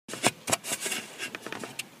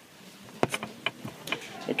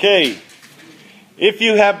Okay, if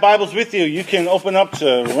you have Bibles with you, you can open up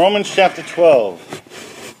to Romans chapter 12.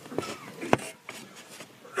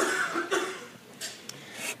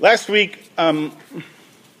 Last week, I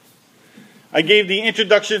gave the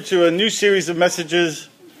introduction to a new series of messages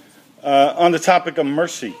on the topic of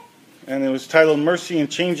mercy, and it was titled Mercy in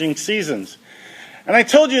Changing Seasons. And I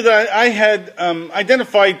told you that I had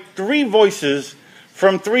identified three voices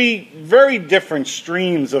from three very different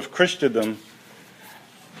streams of Christendom,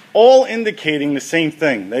 all indicating the same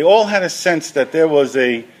thing. They all had a sense that there was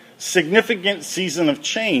a significant season of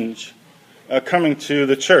change coming to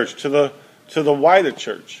the church, to the wider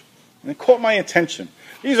church. And it caught my attention.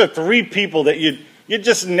 These are three people that you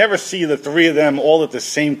just never see the three of them all at the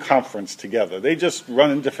same conference together. They just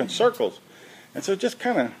run in different circles. And so it just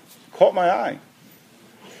kind of caught my eye.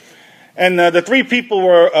 And the three people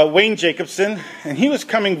were Wayne Jacobson, and he was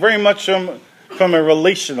coming very much from a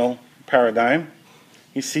relational paradigm.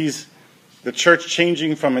 He sees the church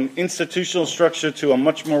changing from an institutional structure to a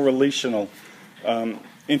much more relational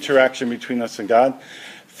interaction between us and God.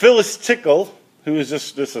 Phyllis Tickle, who is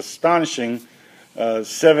this astonishing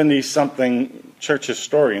 70-something church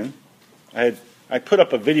historian. I put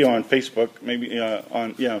up a video on Facebook,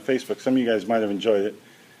 on Facebook. Some of you guys might have enjoyed it.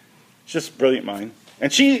 It's just a brilliant mind.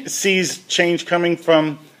 And she sees change coming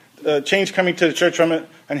to the church from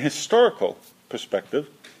an historical perspective.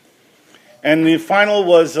 And the final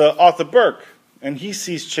was Arthur Burke, and he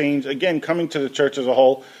sees change, again, coming to the church as a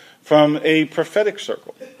whole from a prophetic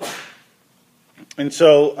circle. And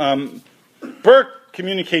so Burke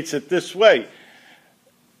communicates it this way,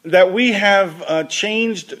 that we have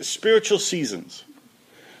changed spiritual seasons,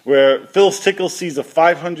 where Phyllis Tickle sees a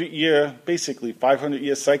 500-year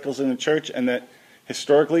cycles in the church, and that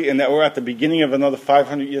historically, and that we're at the beginning of another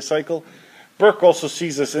 500-year cycle. Burke also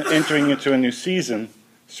sees us entering into a new season,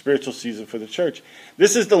 spiritual season for the church.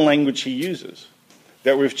 This is the language he uses,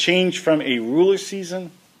 that we've changed from a ruler season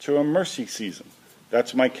to a mercy season.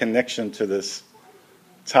 That's my connection to this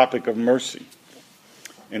topic of mercy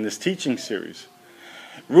in this teaching series.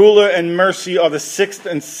 Ruler and mercy are the sixth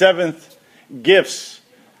and seventh gifts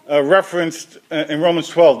referenced in Romans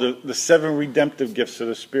 12, the seven redemptive gifts of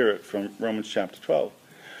the Spirit from Romans chapter 12.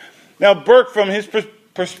 Now, Burke, from his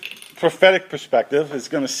prophetic perspective, is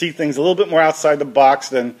going to see things a little bit more outside the box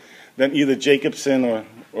than either Jacobson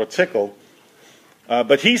or Tickle.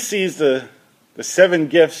 But he sees the seven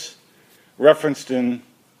gifts referenced in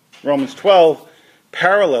Romans 12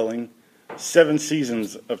 paralleling seven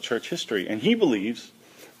seasons of church history. And he believes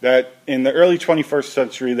that in the early 21st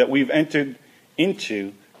century that we've entered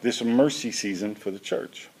into this mercy season for the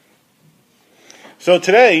church. So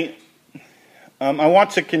today, I want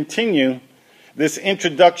to continue this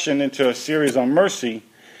introduction into a series on mercy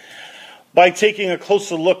by taking a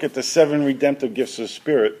closer look at the seven redemptive gifts of the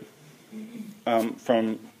Spirit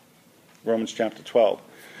from Romans chapter 12.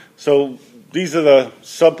 So these are the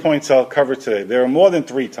sub-points I'll cover today. There are more than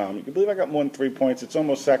three, Tom. You can believe I got more than 3 points? It's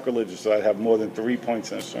almost sacrilegious that I'd have more than 3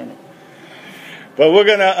 points in a sermon. But we're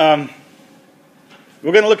going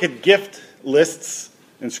to look at gift lists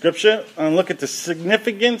in Scripture and look at the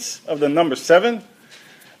significance of the number 7,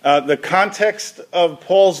 the context of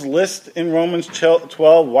Paul's list in Romans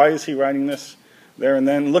 12. Why is he writing this there and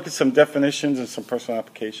then? Look at some definitions and some personal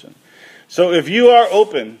application. So if you are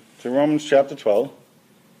open to Romans chapter 12,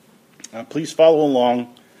 please follow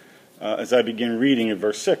along as I begin reading in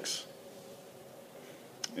verse 6.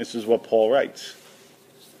 This is what Paul writes.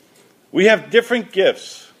 We have different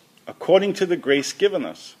gifts according to the grace given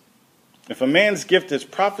us. If a man's gift is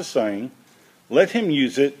prophesying, let him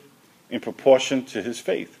use it in proportion to his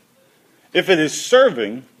faith. If it is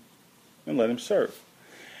serving, then let him serve.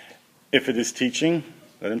 If it is teaching,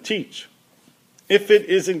 let him teach. If it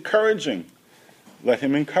is encouraging, let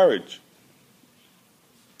him encourage.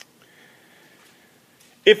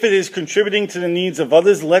 If it is contributing to the needs of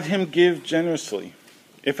others, let him give generously.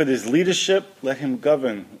 If it is leadership, let him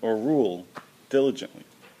govern or rule diligently.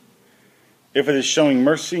 If it is showing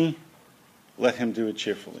mercy, let him do it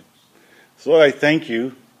cheerfully. So Lord, I thank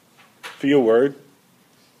you for your word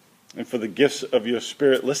and for the gifts of your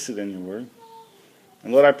Spirit listed in your word.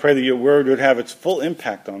 And Lord, I pray that your word would have its full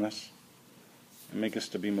impact on us and make us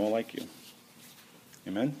to be more like you.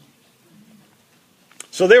 Amen?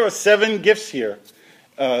 So there are 7 gifts here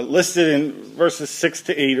listed in verses 6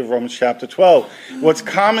 to 8 of Romans chapter 12. What's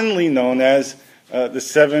commonly known as the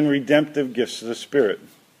 7 redemptive gifts of the Spirit.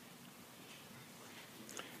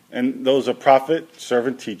 And those are prophet,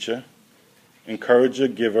 servant, teacher, encourager,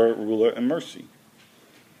 giver, ruler, and mercy.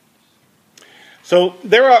 So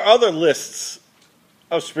there are other lists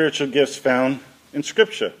of spiritual gifts found in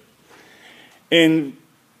Scripture. In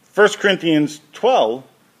 1 Corinthians 12,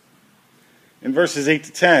 in verses 8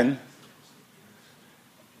 to 10,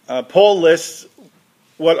 Paul lists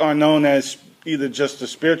what are known as either just the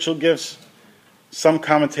spiritual gifts. Some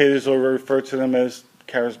commentators will refer to them as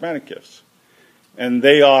charismatic gifts. And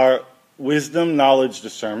they are wisdom, knowledge,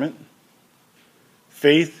 discernment,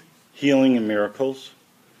 faith, healing, and miracles,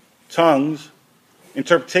 tongues,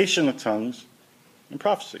 interpretation of tongues, and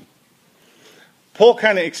prophecy. Paul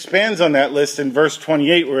kind of expands on that list in verse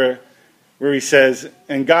 28 where he says,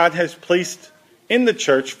 and God has placed in the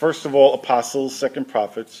church, first of all, apostles, second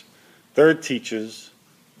prophets, third teachers,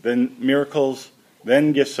 then miracles,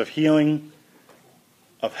 then gifts of healing,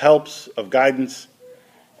 of helps, of guidance,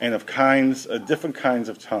 and of different kinds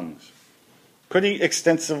of tongues. Pretty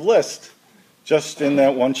extensive list just in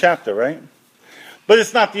that one chapter, right? But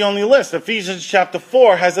it's not the only list. Ephesians chapter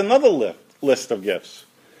 4 has another list of gifts.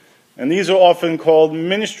 And these are often called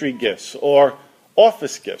ministry gifts or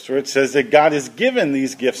office gifts, where it says that God has given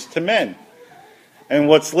these gifts to men. And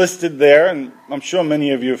what's listed there, and I'm sure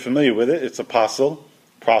many of you are familiar with it, it's apostle,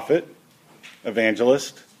 prophet,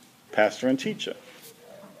 evangelist, pastor, and teacher.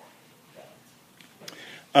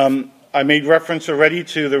 I made reference already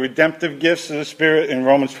to the redemptive gifts of the Spirit in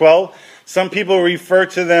Romans 12. Some people refer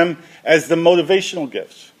to them as the motivational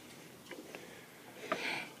gifts.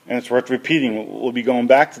 And it's worth repeating. We'll be going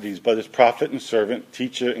back to these, but it's prophet and servant,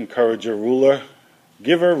 teacher, encourager, ruler,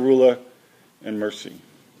 giver, ruler, and mercy.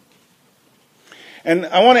 And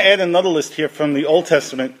I want to add another list here from the Old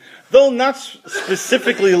Testament. Though not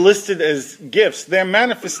specifically listed as gifts, their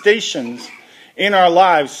manifestations in our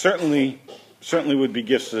lives certainly would be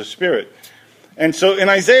gifts of the Spirit. And so in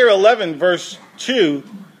Isaiah 11, verse 2,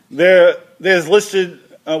 there's listed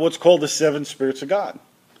what's called the seven spirits of God.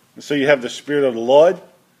 And so you have the Spirit of the Lord,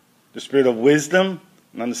 the Spirit of wisdom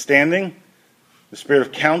and understanding, the Spirit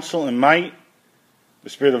of counsel and might, the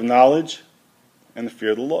Spirit of knowledge, and the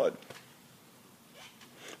fear of the Lord.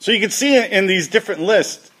 So you can see in these different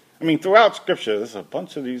lists, throughout Scripture, there's a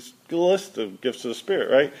bunch of these lists of gifts of the Spirit,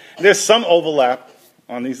 right? There's some overlap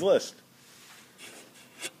on these lists.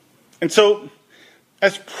 And so,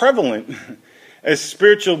 as prevalent as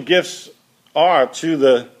spiritual gifts are to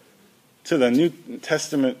the New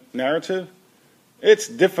Testament narrative, it's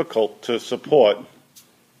difficult to support.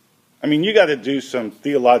 You got to do some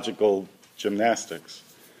theological gymnastics.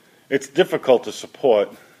 It's difficult to support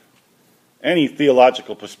any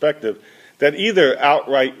theological perspective that either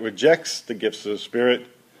outright rejects the gifts of the Spirit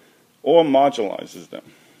or marginalizes them.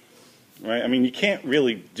 Right? You can't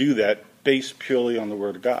really do that based purely on the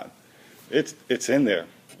Word of God. It's in there.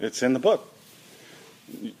 It's in the book.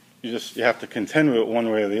 You have to contend with it one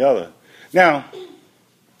way or the other. Now,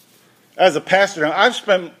 as a pastor, I've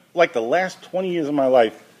spent like the last 20 years of my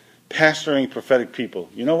life pastoring prophetic people.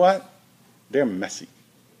 You know what? They're messy.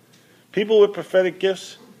 People with prophetic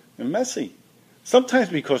gifts, they're messy. Sometimes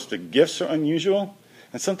because the gifts are unusual,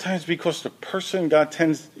 and sometimes because the person God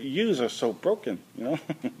tends to use are so broken,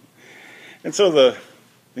 And so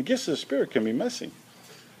the gifts of the Spirit can be messy.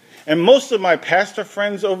 And most of my pastor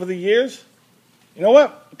friends over the years, you know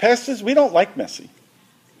what? Pastors, we don't like messy.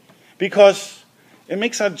 Because it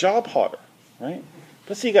makes our job harder, right?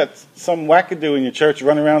 Plus you got some wackadoo in your church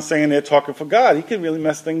running around saying they're talking for God. He can really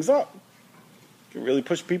mess things up. He can really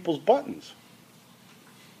push people's buttons.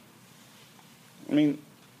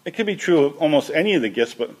 It could be true of almost any of the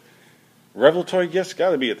gifts, but revelatory gifts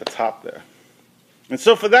got to be at the top there. And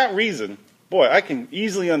so for that reason, boy, I can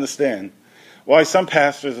easily understand why some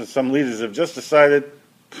pastors and some leaders have just decided,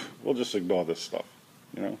 we'll just ignore this stuff,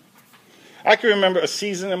 I can remember a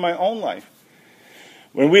season in my own life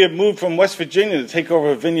when we had moved from West Virginia to take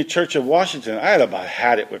over Vineyard Church of Washington. I had about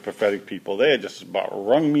had it with prophetic people. They had just about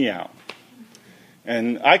wrung me out.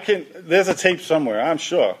 And there's a tape somewhere, I'm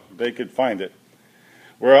sure they could find it,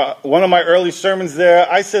 where one of my early sermons there,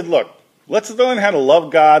 I said, look, let's learn how to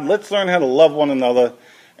love God, let's learn how to love one another,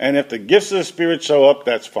 and if the gifts of the Spirit show up,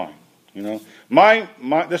 that's fine. This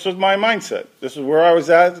was my mindset. This is where I was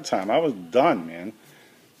at the time. I was done, man.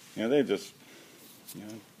 They just,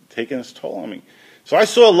 taking its toll on me. So I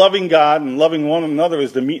saw loving God and loving one another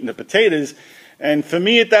as the meat and the potatoes. And for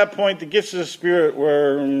me at that point, the gifts of the Spirit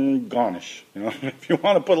were garnish. If you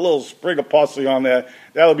want to put a little sprig of parsley on there,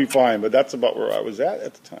 that'll be fine. But that's about where I was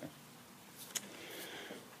at the time.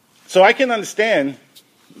 So I can understand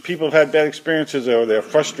people have had bad experiences or they're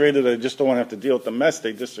frustrated. They just don't want to have to deal with the mess.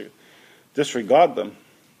 They disregard them.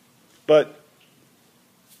 But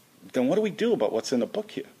then what do we do about what's in the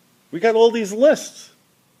book here? We got all these lists.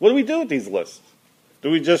 What do we do with these lists? Do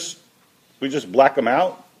we just black them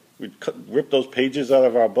out? We rip those pages out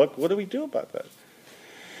of our book? What do we do about that?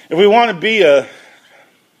 If we want to be a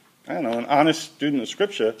I don't know, an honest student of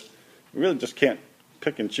Scripture, we really just can't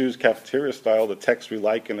pick and choose cafeteria style the text we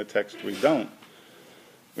like and the text we don't.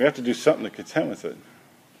 We have to do something to contend with it.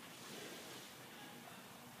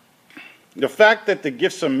 The fact that the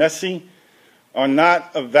gifts are messy are not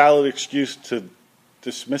a valid excuse to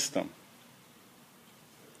dismiss them.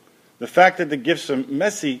 The fact that the gifts are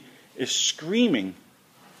messy is screaming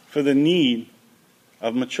for the need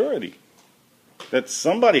of maturity. That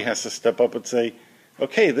somebody has to step up and say,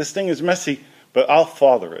 okay, this thing is messy, but I'll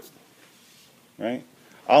father it. Right?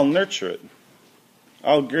 I'll nurture it.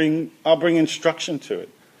 I'll bring instruction to it.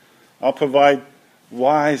 I'll provide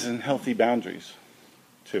wise and healthy boundaries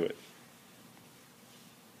to it.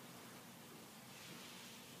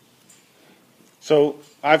 So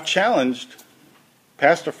I've challenged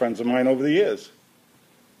pastor friends of mine over the years.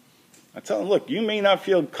 I tell them, look, you may not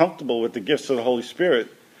feel comfortable with the gifts of the Holy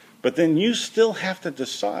Spirit, but then you still have to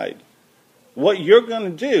decide what you're going to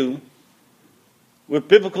do with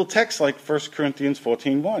biblical texts like 1 Corinthians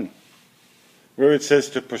 14:1, where it says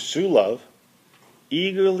to pursue love,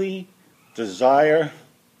 eagerly desire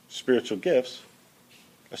spiritual gifts,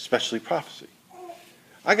 especially prophecy.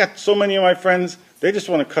 I got so many of my friends, they just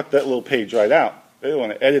want to cut that little page right out. They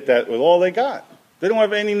want to edit that with all they got. They don't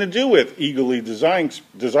have anything to do with eagerly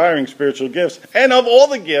desiring spiritual gifts. And of all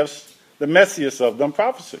the gifts, the messiest of them,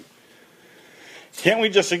 prophecy. Can't we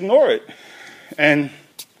just ignore it? And,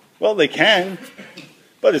 well, they can,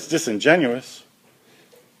 but it's disingenuous.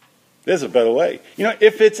 There's a better way. You know,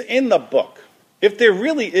 if it's in the book, if there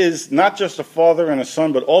really is not just a Father and a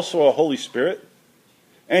Son, but also a Holy Spirit,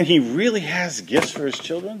 and He really has gifts for His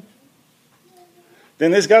children,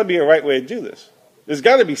 then there's got to be a right way to do this. There's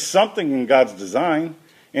got to be something in God's design,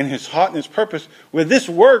 in His heart and His purpose, where this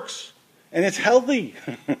works, and it's healthy,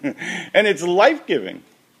 and it's life-giving,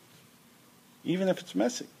 even if it's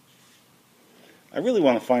messy. I really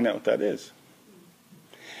want to find out what that is.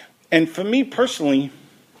 And for me personally,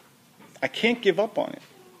 I can't give up on it.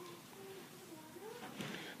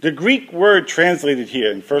 The Greek word translated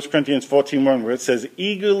here in 1 Corinthians 14:1, where it says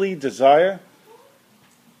eagerly desire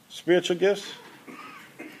spiritual gifts,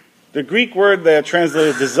 the Greek word that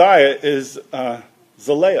translated desire is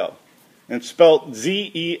zaleo, and it's spelled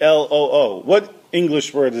Z-E-L-O-O. What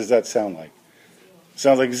English word does that sound like? It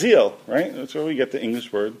sounds like zeal, right? That's where we get the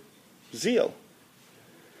English word zeal.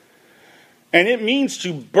 And it means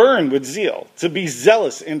to burn with zeal, to be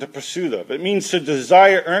zealous in the pursuit of. It means to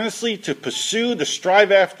desire earnestly, to pursue, to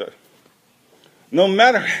strive after. No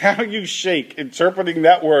matter how you shake interpreting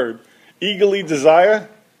that word, eagerly desire,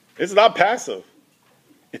 it's not passive.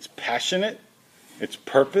 It's passionate, it's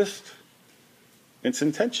purposed, it's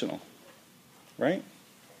intentional, right?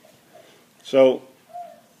 So,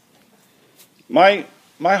 my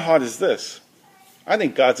heart is this. I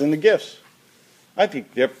think God's in the gifts. I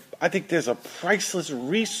think there's a priceless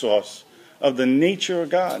resource of the nature of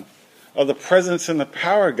God, of the presence and the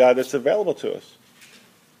power of God that's available to us.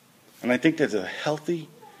 And I think there's a healthy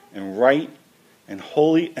and right and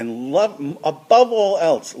holy and above all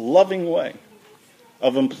else, loving way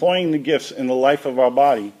of employing the gifts in the life of our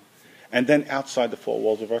body and then outside the four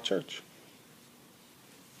walls of our church.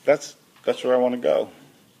 That's where I want to go.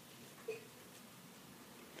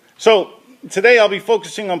 So today I'll be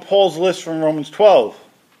focusing on Paul's list from Romans 12,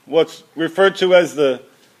 what's referred to as the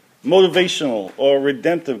motivational or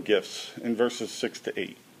redemptive gifts in verses 6 to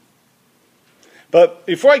 8. But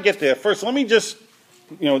before I get there, first let me just,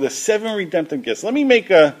 the 7 redemptive gifts. Let me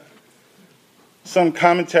make some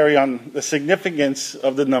commentary on the significance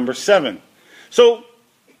of the number 7. So,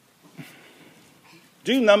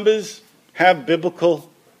 do numbers have biblical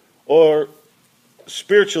or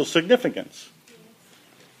spiritual significance?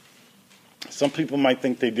 Some people might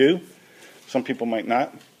think they do. Some people might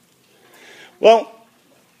not. Well,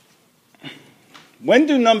 when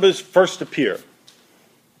do numbers first appear?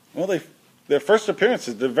 Well, their first appearance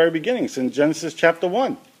is the very beginning. It's in Genesis chapter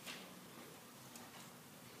 1.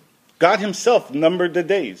 God Himself numbered the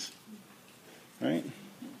days. Right?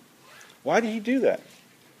 Why did He do that?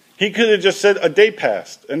 He could have just said a day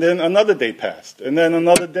passed, and then another day passed, and then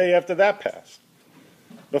another day after that passed.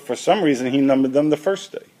 But for some reason, He numbered them the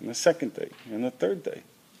first day, and the second day, and the third day.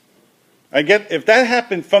 If that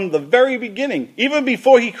happened from the very beginning, even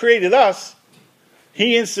before He created us,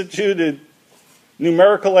 He instituted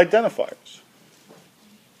numerical identifiers.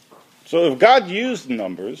 So if God used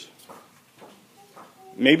numbers,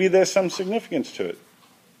 maybe there's some significance to it.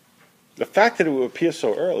 The fact that it would appear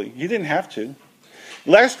so early, He didn't have to.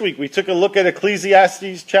 Last week we took a look at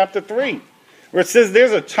Ecclesiastes chapter 3, where it says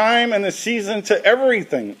there's a time and a season to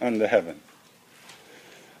everything under heaven.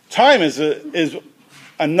 Time is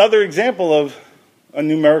another example of a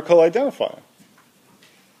numerical identifier.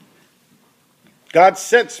 God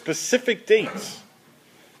set specific dates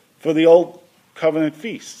for the Old Covenant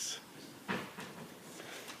feasts.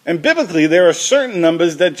 And biblically, there are certain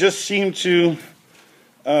numbers that just seem to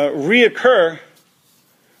reoccur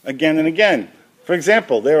again and again. For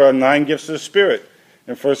example, there are 9 gifts of the Spirit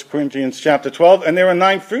in 1 Corinthians chapter 12, and there are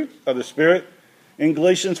 9 fruit of the Spirit in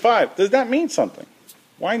Galatians 5. Does that mean something?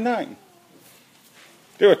 Why 9?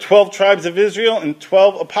 There are 12 tribes of Israel and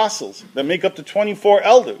 12 apostles that make up the 24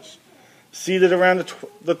 elders seated around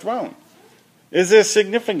the throne. Is there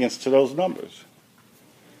significance to those numbers?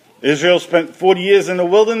 Israel spent 40 years in the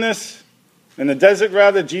wilderness, in the desert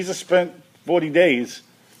rather. Jesus spent 40 days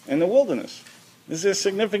in the wilderness. Is there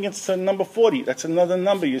significance to number 40? That's another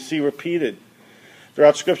number you see repeated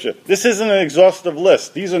throughout Scripture. This isn't an exhaustive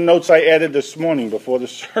list. These are notes I added this morning before the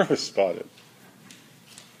service started.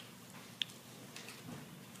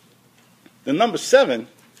 The number 7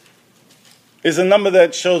 is a number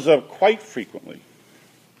that shows up quite frequently.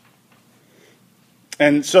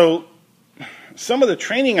 And so some of the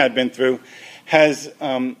training I've been through has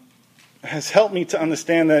helped me to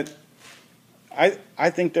understand that I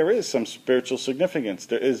think there is some spiritual significance.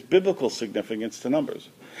 There is biblical significance to numbers.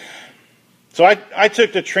 So I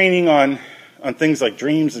took the training on things like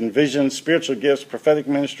dreams and visions, spiritual gifts, prophetic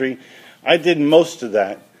ministry. I did most of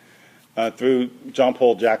that through John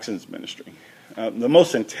Paul Jackson's ministry. The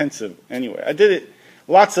most intensive anyway. I did it,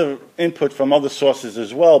 lots of input from other sources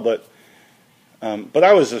as well, but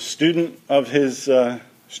I was a student of his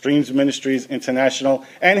Streams Ministries International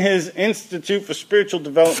and his Institute for Spiritual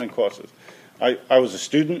Development courses. I was a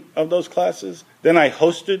student of those classes. Then I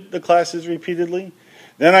hosted the classes repeatedly.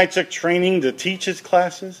 Then I took training to teach his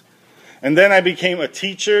classes. And then I became a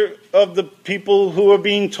teacher of the people who were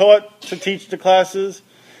being taught to teach the classes.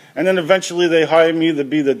 And then eventually they hired me to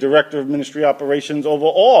be the director of ministry operations over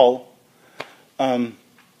all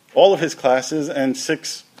of his classes and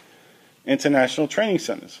 6 international training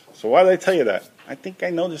centers. So why did I tell you that? I think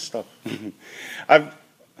I know this stuff.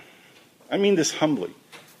 I mean this humbly.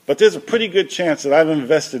 But there's a pretty good chance that I've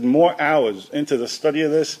invested more hours into the study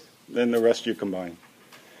of this than the rest of you combined.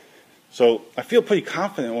 So I feel pretty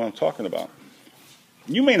confident in what I'm talking about.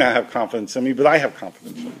 You may not have confidence in me, but I have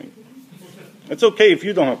confidence in me. It's okay if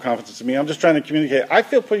you don't have confidence in me. I'm just trying to communicate. I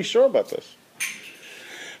feel pretty sure about this.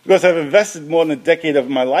 Because I've invested more than a decade of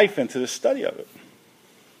my life into the study of it.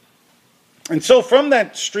 And so from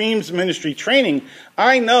that Streams Ministry training,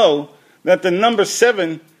 I know that the number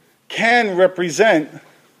 7 can represent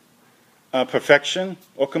perfection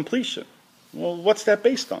or completion. Well, what's that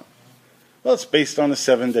based on? Well, it's based on the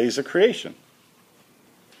 7 days of creation.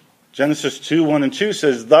 Genesis 2:1 and 2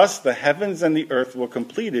 says, "Thus the heavens and the earth were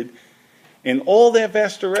completed in all their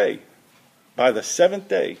vast array. By the 7th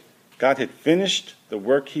day, God had finished the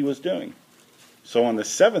work he was doing. So on the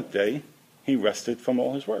 7th day, he rested from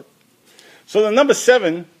all his work." So the number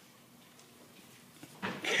 7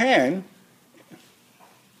 can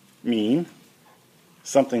mean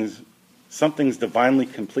something's divinely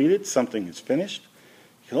completed, something is finished.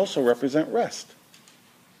 It can also represent rest.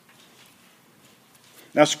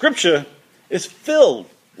 Now, Scripture is filled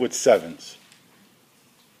with 7s.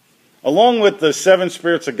 Along with the 7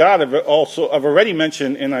 spirits of God, I've already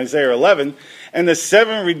mentioned in Isaiah 11, and the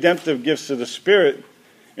 7 redemptive gifts of the Spirit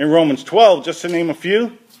in Romans 12, just to name a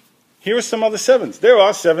few, here are some other 7s. There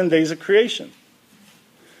are 7 days of creation.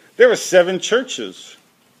 There are 7 churches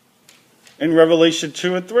in Revelation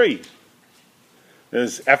 2 and 3.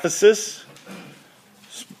 There's Ephesus,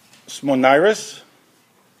 Smyrna,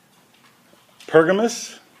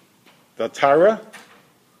 Pergamos, Thyatira,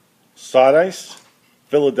 Sardis,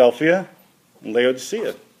 Philadelphia, and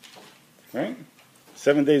Laodicea. Right?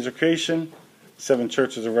 7 days of creation, 7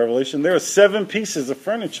 churches of Revelation. There are 7 pieces of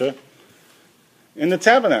furniture in the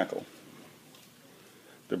tabernacle.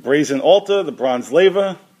 The brazen altar, the bronze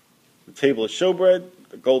laver, the table of showbread,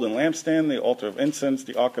 the golden lampstand, the altar of incense,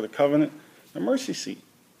 the ark of the covenant, the mercy seat.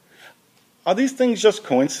 Are these things just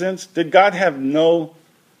coincidence? Did he have no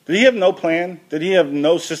plan? Did he have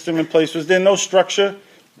no system in place? Was there no structure?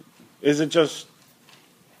 Is it just,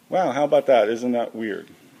 wow, how about that? Isn't that weird?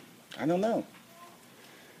 I don't know.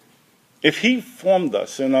 If he formed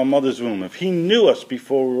us in our mother's womb, if he knew us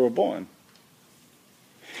before we were born,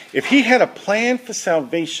 if he had a plan for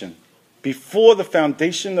salvation before the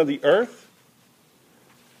foundation of the earth,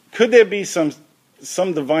 could there be some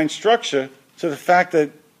divine structure to the fact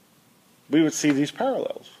that we would see these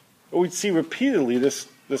parallels? Or we'd see repeatedly this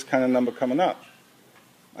kind of number coming up?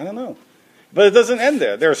 I don't know. But it doesn't end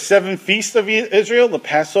there. There are 7 feasts of Israel: the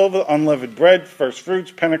Passover, unleavened bread, first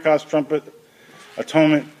fruits, Pentecost, trumpet,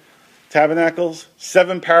 atonement, tabernacles,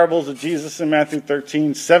 7 parables of Jesus in Matthew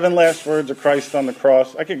 13, 7 last words of Christ on the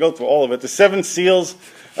cross. I could go through all of it. The 7 seals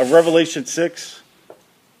of Revelation 6.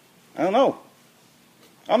 I don't know.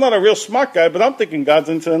 I'm not a real smart guy, but I'm thinking God's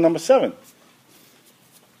into the number 7.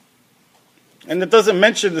 And it doesn't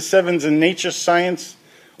mention the 7s in nature, science,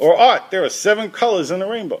 or art. There are 7 colors in the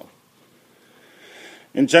rainbow.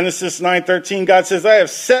 In Genesis 9:13, God says, I have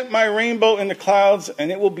set my rainbow in the clouds,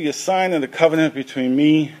 and it will be a sign of the covenant between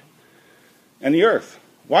me and the earth.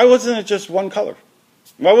 Why wasn't it just one color?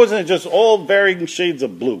 Why wasn't it just all varying shades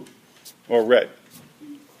of blue or red?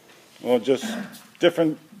 Or just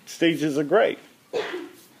different stages of gray? I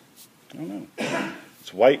don't know.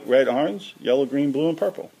 It's white, red, orange, yellow, green, blue, and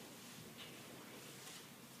purple.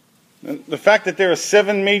 And the fact that there are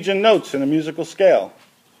 7 major notes in a musical scale.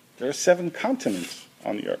 There are 7 continents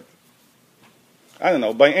on the earth. I don't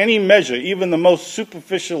know. By any measure, even the most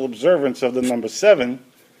superficial observance of the number 7,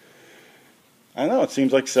 I know, it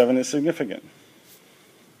seems like 7 is significant.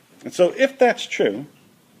 And so if that's true,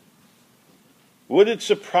 would it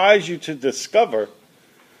surprise you to discover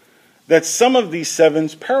that some of these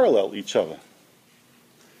 7s parallel each other?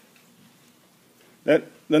 That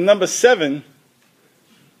the number 7,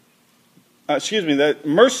 that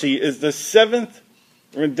mercy is the 7th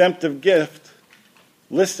redemptive gift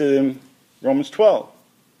listed in Romans 12.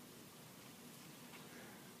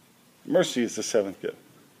 Mercy is the 7th gift.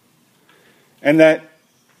 And that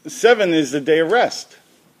 7 is the day of rest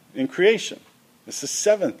in creation. It's the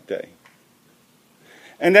 7th day.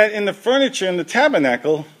 And that in the furniture in the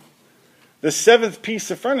tabernacle, the 7th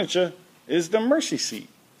piece of furniture is the mercy seat.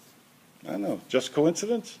 I don't know, just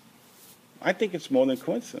coincidence? I think it's more than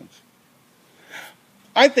coincidence.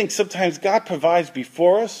 I think sometimes God provides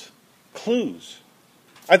before us clues.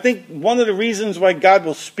 I think one of the reasons why God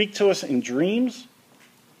will speak to us in dreams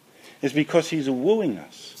is because he's wooing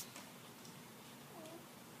us.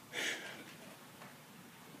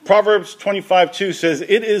 Proverbs 25:2 says,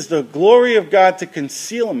 it is the glory of God to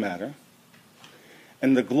conceal a matter,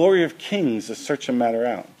 and the glory of kings to search a matter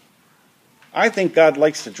out. I think God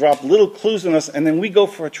likes to drop little clues in us, and then we go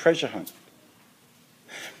for a treasure hunt.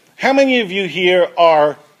 How many of you here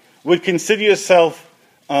would consider yourself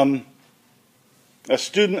a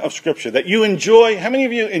student of Scripture? That you enjoy? How many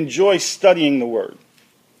of you enjoy studying the Word?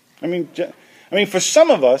 I mean, for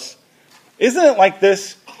some of us, isn't it like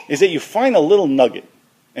this? Is that you find a little nugget,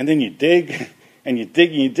 and then you dig, and you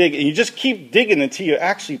dig, and you dig, and you just keep digging until you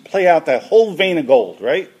actually play out that whole vein of gold,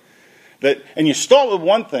 right? And you start with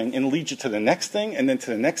one thing, and it leads you to the next thing, and then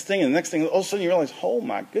to the next thing, and the next thing, and all of a sudden you realize, oh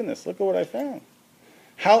my goodness, look at what I found.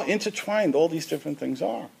 How intertwined all these different things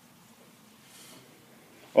are.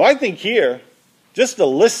 Well, I think here, just the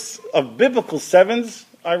lists of biblical 7s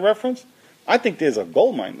I referenced, I think there's a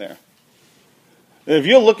gold mine there. If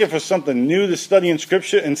you're looking for something new to study in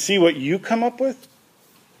Scripture and see what you come up with,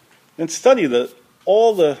 then study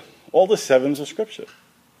all the 7s of Scripture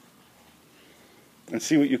and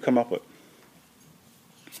see what you come up with.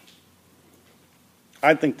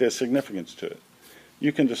 I think there's significance to it.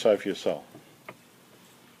 You can decide for yourself.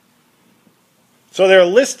 So there are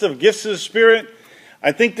lists of gifts of the Spirit.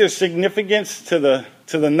 I think there's significance to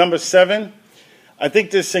the number 7. I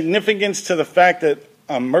think there's significance to the fact that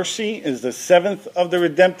mercy is the 7th of the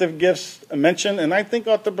redemptive gifts mentioned. And I think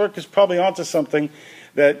Arthur Burke is probably onto something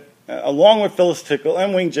that, along with Phyllis Tickle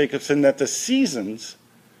and Wayne Jacobson, that the seasons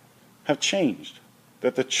have changed.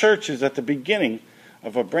 That the church is at the beginning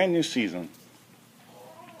of a brand new season.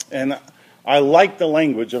 And I like the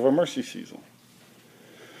language of a mercy season.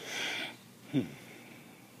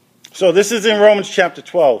 So this is in Romans chapter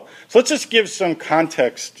 12. So let's just give some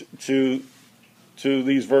context to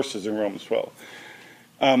these verses in Romans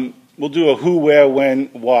 12. We'll do a who, where, when,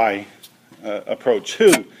 why approach.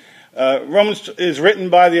 Who? Romans is written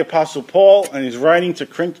by the Apostle Paul, and he's writing to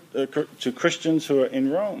Christians who are in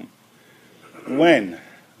Rome. When?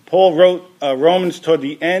 Paul wrote Romans toward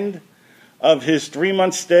the end of his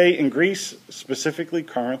 3-month stay in Greece, specifically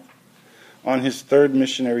Corinth, on his 3rd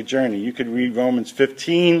missionary journey. You could read Romans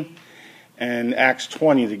 15 and Acts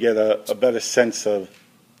 20 to get a better sense of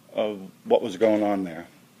what was going on there.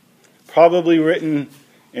 Probably written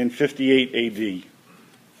in 58 AD.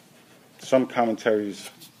 Some commentaries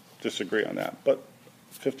disagree on that, but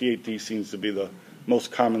 58 AD seems to be the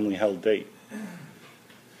most commonly held date.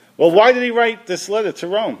 Well, why did he write this letter to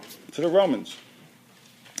Rome, to the Romans?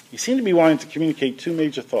 He seemed to be wanting to communicate 2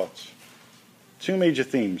 major thoughts, 2 major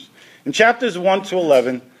themes. In chapters 1 to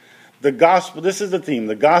 11, the gospel, this is the theme,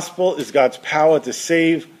 the gospel is God's power to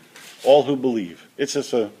save all who believe. It's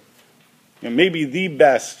just maybe the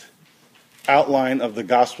best outline of the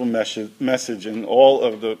gospel message in all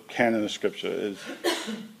of the canon of Scripture is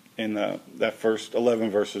in that first 11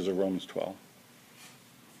 verses of Romans 12.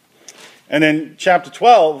 And then chapter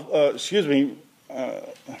 12,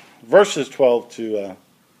 verses 12 to,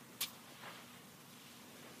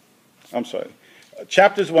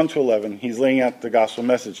 chapters 1 to 11, he's laying out the gospel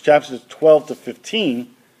message. Chapters 12 to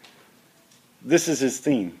 15, this is his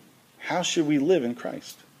theme. How should we live in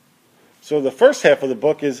Christ? So the first half of the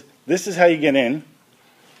book is, this is how you get in.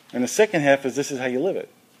 And the second half is, this is how you live it.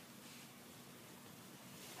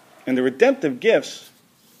 And the redemptive gifts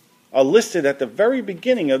are listed at the very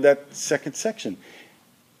beginning of that second section.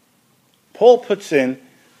 Paul puts in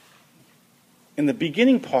the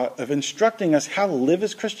beginning part of instructing us how to live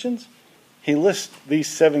as Christians, he lists these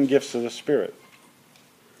 7 gifts of the Spirit.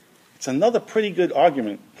 It's another pretty good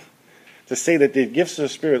argument to say that the gifts of the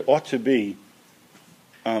Spirit ought to be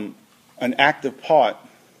an active part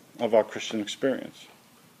of our Christian experience.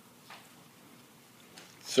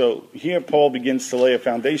 So here Paul begins to lay a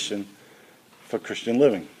foundation for Christian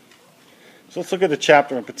living. So let's look at the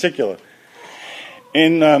chapter in particular.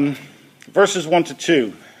 In verses 1 to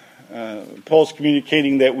 2, Paul's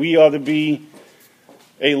communicating that we ought to be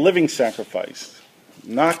a living sacrifice,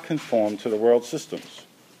 not conform to the world systems.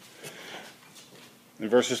 In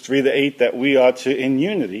verses 3 to 8, that we ought to, in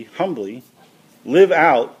unity, humbly, live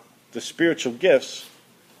out the spiritual gifts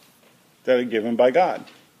that are given by God.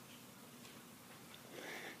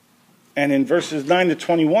 And in verses 9 to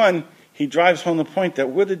 21, he drives home the point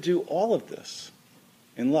that we're to do all of this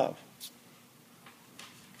in love.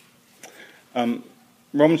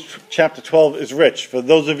 Romans chapter 12 is rich. For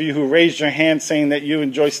those of you who raised your hand saying that you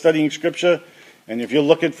enjoy studying Scripture, and if you're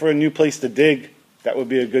looking for a new place to dig, that would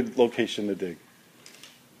be a good location to dig.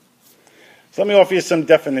 So let me offer you some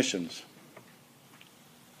definitions.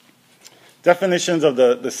 Definitions of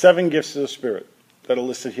the 7 gifts of the Spirit that are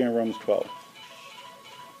listed here in Romans 12.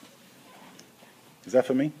 Is that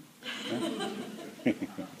for me? No?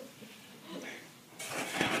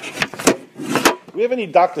 We have any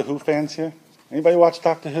Doctor Who fans here? Anybody watch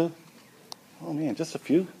Doctor Who? Oh man, just a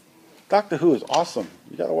few? Doctor Who is awesome.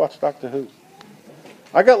 You gotta watch Doctor Who.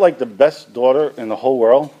 I got like the best daughter in the whole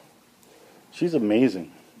world. She's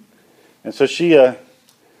amazing. And so she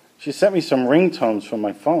sent me some ringtones from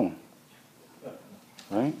my phone.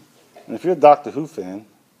 Right? And if you're a Doctor Who fan,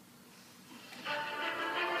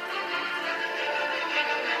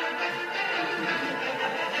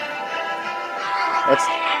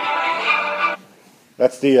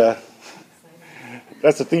 that's the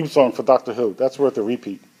theme song for Doctor Who. That's worth a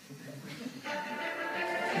repeat.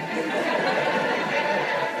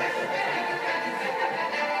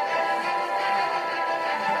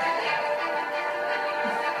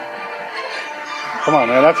 Come on,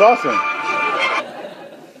 man, that's awesome.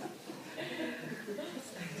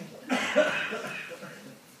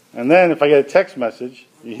 And then if I get a text message,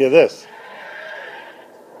 you hear this.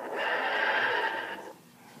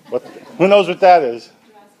 Who knows what that is?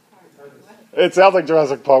 It sounds like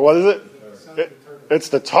Jurassic Park. What is it? It's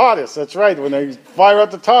the TARDIS. That's right. When they fire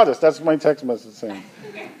up the TARDIS, that's what my text message saying.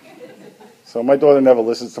 So my daughter never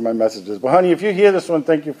listens to my messages. But honey, if you hear this one,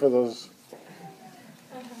 thank you for those.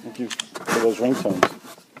 Thank you for those ringtones.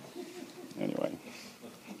 Anyway,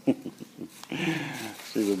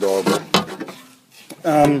 she's adorable.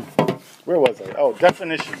 Where was I? Oh,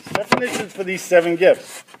 definitions. Definitions for these 7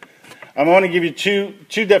 gifts. I'm going to give you two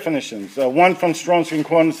definitions. One from Strong's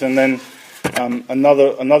Concordance, and then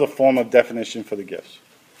another form of definition for the gifts.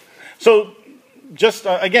 So, just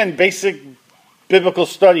again, basic biblical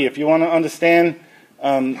study. If you want to understand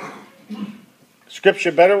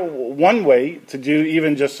Scripture better, one way to do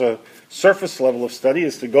even just a surface level of study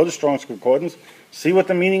is to go to Strong's Concordance, see what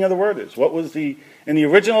the meaning of the word is. What was in the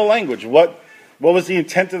original language? What was the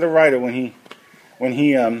intent of the writer when he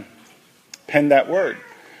penned that word?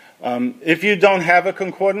 If you don't have a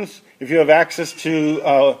concordance, if you have access to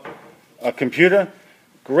a computer,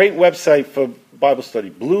 great website for Bible study,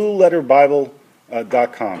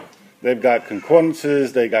 blueletterbible.com. They've got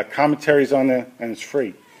concordances, they got commentaries on there, and it's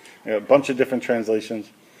free. A bunch of different translations.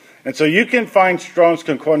 And so you can find Strong's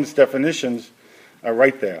Concordance definitions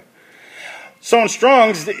right there. So in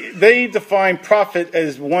Strong's, they define prophet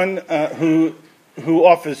as one who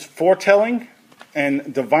offers foretelling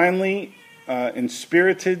and divinely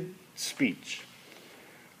inspirited speech.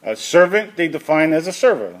 A servant they define as a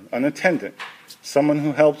server, an attendant, someone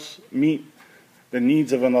who helps meet the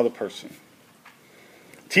needs of another person.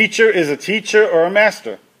 Teacher is a teacher or a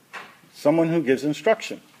master, someone who gives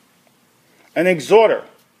instruction. An exhorter,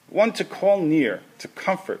 one to call near, to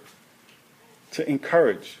comfort, to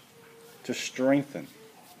encourage, to strengthen.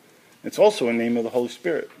 It's also a name of the Holy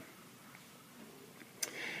Spirit.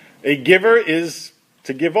 A giver is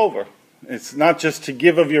to give over. It's not just to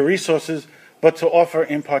give of your resources, but to offer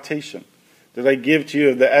impartation. That I give to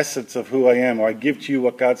you the essence of who I am, or I give to you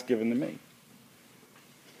what God's given to me.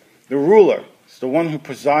 The ruler is the one who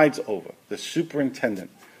presides over, the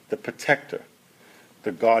superintendent, the protector,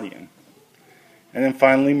 the guardian. And then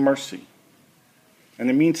finally, mercy. And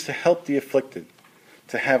it means to help the afflicted,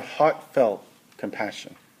 to have heartfelt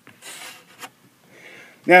compassion.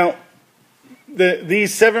 Now,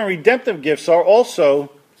 these 7 redemptive gifts are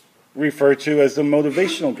also referred to as the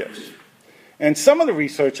motivational gifts. And some of the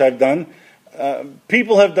research I've done,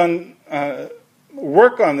 people have done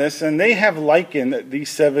work on this, and they have likened these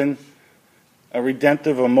 7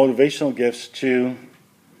 redemptive or motivational gifts to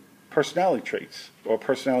personality traits or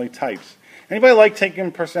personality types. Anybody like taking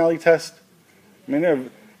a personality test? I mean, they're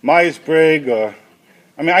Myers-Briggs,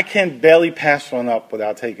 I can barely pass one up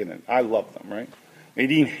without taking it. I love them, right?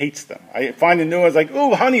 Nadine hates them. I find a new one's like,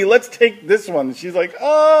 "Ooh, honey, let's take this one." And she's like,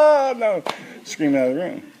 "Oh, no," screaming out of the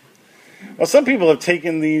room. Well, some people have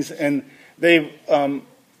taken these and they've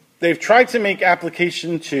tried to make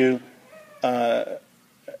application to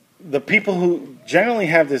the people who generally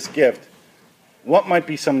have this gift. What might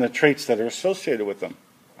be some of the traits that are associated with them?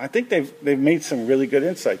 I think they've made some really good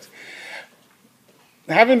insights.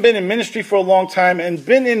 Having been in ministry for a long time and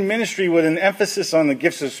been in ministry with an emphasis on the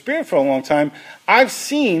gifts of the Spirit for a long time, I've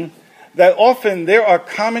seen that often there are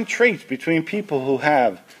common traits between people who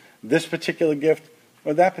have this particular gift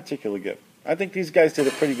or that particular gift. I think these guys did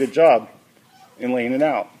a pretty good job in laying it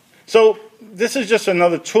out. So this is just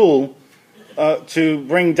another tool to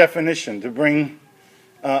bring definition, to bring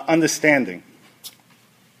understanding.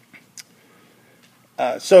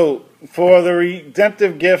 So for the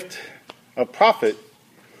redemptive gift of prophet,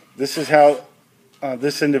 this is how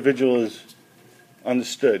this individual is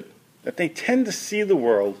understood. That they tend to see the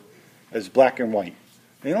world as black and white.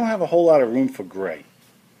 They don't have a whole lot of room for gray.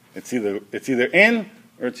 It's either in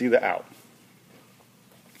or it's either out.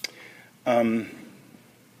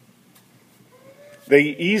 They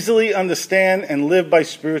easily understand and live by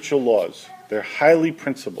spiritual laws. They're highly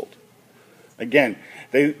principled. Again,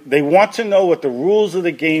 they want to know what the rules of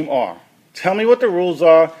the game are. Tell me what the rules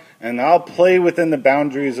are, and I'll play within the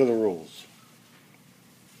boundaries of the rules.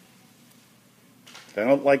 They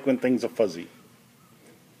don't like when things are fuzzy.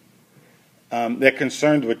 They're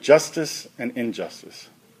concerned with justice and injustice.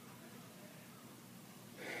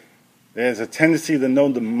 There's a tendency to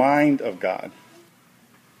know the mind of God,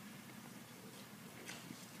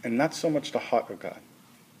 and not so much the heart of God.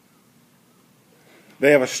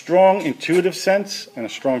 They have a strong intuitive sense and a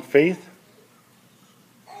strong faith.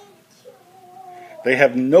 They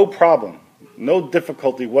have no problem, no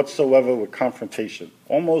difficulty whatsoever with confrontation.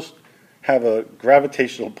 Almost have a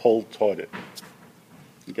gravitational pull toward it.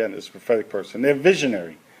 Again, this prophetic person. They're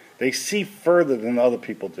visionary. They see further than other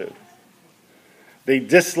people do. They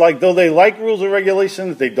dislike, though they like rules and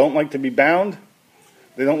regulations, they don't like to be bound.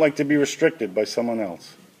 They don't like to be restricted by someone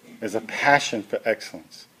else. There's a passion for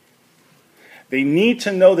excellence. They need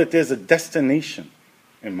to know that there's a destination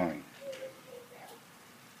in mind.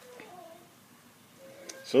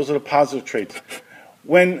 So those are the positive traits.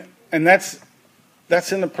 And that's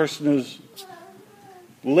in the person who's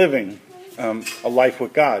living a life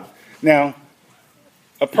with God. Now,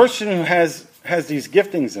 a person who has these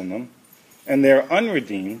giftings in them, and they're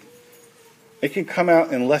unredeemed, it can come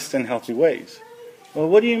out in less than healthy ways. Well,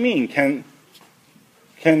 what do you mean?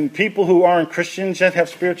 Can people who aren't Christians yet have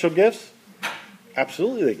spiritual gifts?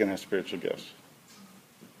 Absolutely, they can have spiritual gifts.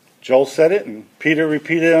 Joel said it, and Peter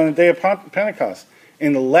repeated it on the day of Pentecost.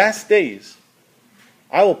 In the last days,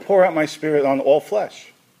 I will pour out my Spirit on all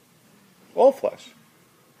flesh. All flesh.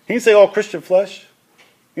 He didn't say all Christian flesh.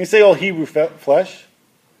 He didn't say all Hebrew flesh.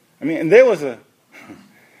 And there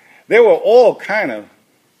were all kind of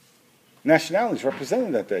nationalities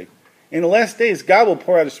represented that day. In the last days, God will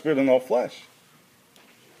pour out His Spirit on all flesh.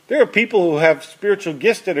 There are people who have spiritual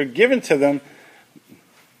gifts that are given to them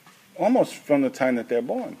almost from the time that they're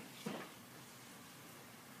born.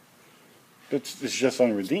 It's just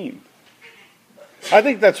unredeemed. I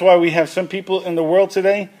think that's why we have some people in the world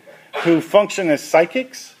today who function as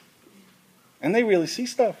psychics, and they really see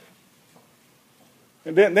stuff.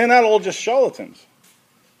 They're not all just charlatans.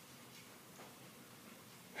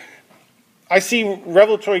 I see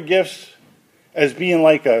revelatory gifts as being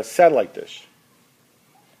like a satellite dish.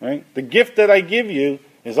 Right? The gift that I give you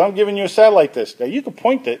is I'm giving you a satellite dish. Now you can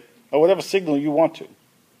point it at whatever signal you want to.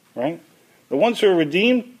 Right? The ones who are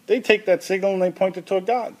redeemed, they take that signal and they point it toward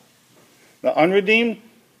God. The unredeemed,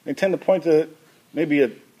 they tend to point to maybe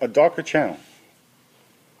a darker channel.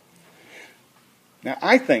 Now,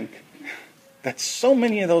 I think that so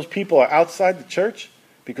many of those people are outside the church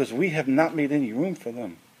because we have not made any room for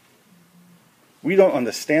them. We don't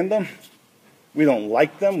understand them. We don't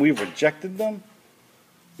like them. We've rejected them.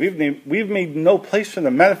 We've made no place for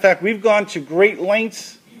them. Matter of fact, we've gone to great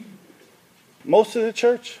lengths. Most of the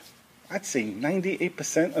church, I'd say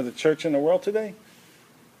 98% of the church in the world today,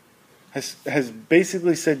 has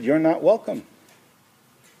basically said, you're not welcome.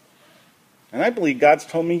 And I believe God's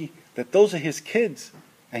told me that those are his kids,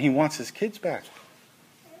 and he wants his kids back.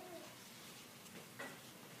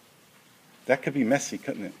 That could be messy,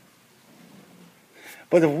 couldn't it?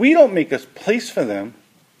 But if we don't make a place for them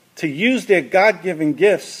to use their God-given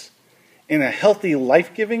gifts in a healthy,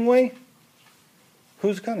 life-giving way,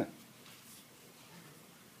 who's gonna?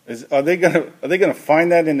 Are they gonna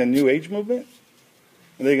find that in the New Age movement?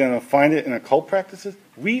 Are they gonna find it in occult practices?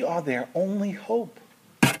 We are their only hope.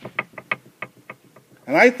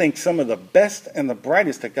 And I think some of the best and the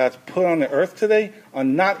brightest that God's put on the earth today are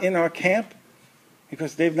not in our camp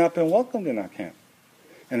because they've not been welcomed in our camp.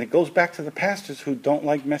 And it goes back to the pastors who don't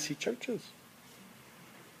like messy churches.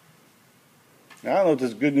 Now, I don't know if this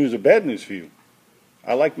is good news or bad news for you.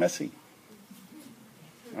 I like messy.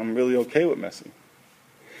 I'm really okay with messy.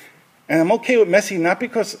 And I'm okay with messy not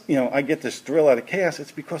because, I get this thrill out of chaos.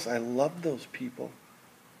 It's because I love those people.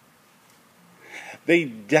 They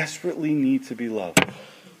desperately need to be loved.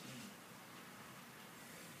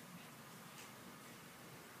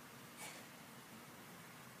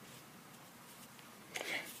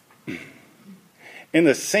 In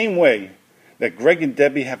the same way that Greg and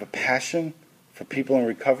Debbie have a passion for people in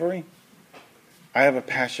recovery, I have a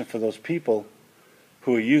passion for those people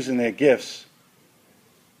who are using their gifts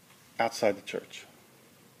outside the church.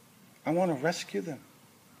 I want to rescue them.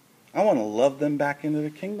 I want to love them back into the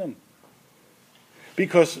kingdom.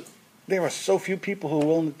 Because there are so few people who are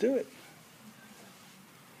willing to do it.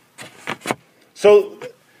 So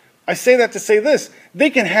I say that to say this. They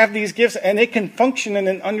can have these gifts and they can function in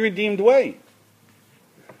an unredeemed way.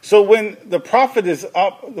 So when the prophet is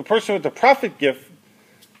up, the person with the prophet gift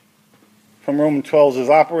from Romans 12 is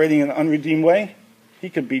operating in an unredeemed way, he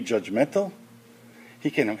could be judgmental. He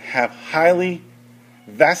can have highly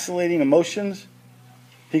vacillating emotions.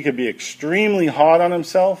 He could be extremely hard on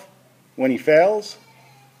himself when he fails.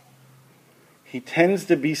 He tends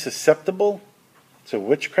to be susceptible to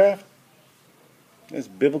witchcraft. There's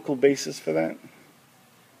biblical basis for that.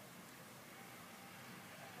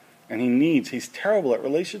 And he's terrible at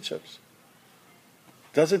relationships.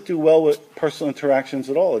 Doesn't do well with personal interactions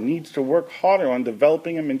at all. It needs to work harder on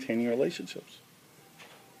developing and maintaining relationships.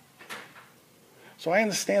 So I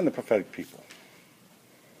understand the prophetic people.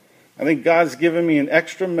 I think God's given me an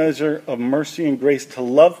extra measure of mercy and grace to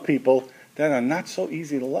love people that are not so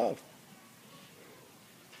easy to love.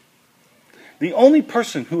 The only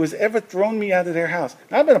person who has ever thrown me out of their house,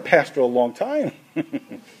 now I've been a pastor a long time.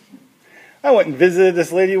 I went and visited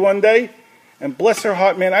this lady one day, and bless her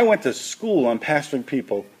heart, man, I went to school on pastoring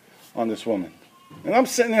people on this woman. And I'm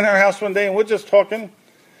sitting in her house one day, and we're just talking.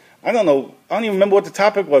 I don't even remember what the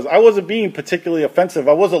topic was. I wasn't being particularly offensive.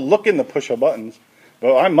 I wasn't looking to push her buttons,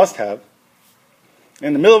 but I must have.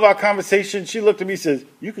 In the middle of our conversation, she looked at me and says,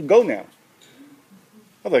 "You could go now."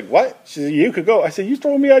 I was like, "What?" She said, "You could go." I said, "You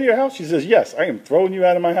throwing me out of your house?" She says, "Yes, I am throwing you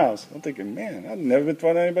out of my house." I'm thinking, man, I've never been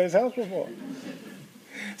thrown out of anybody's house before.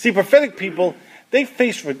 See, prophetic people, they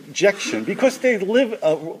face rejection because they live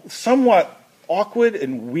a somewhat awkward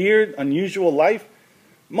and weird, unusual life.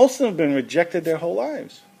 Most of them have been rejected their whole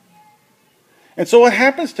lives. And so what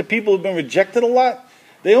happens to people who've been rejected a lot,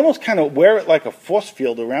 they almost kind of wear it like a force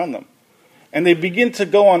field around them. And they begin to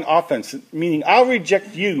go on offense, meaning I'll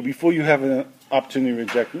reject you before you have an opportunity to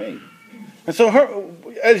reject me. And so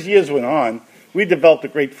as years went on, we developed a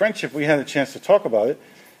great friendship. We had a chance to talk about it.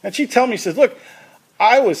 And she told me, she says, "Look,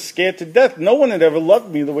 I was scared to death. No one had ever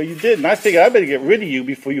loved me the way you did. And I figured I better get rid of you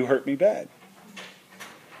before you hurt me bad."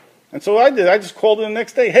 And so I did. I just called her the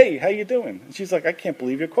next day. "Hey, how you doing?" And she's like, "I can't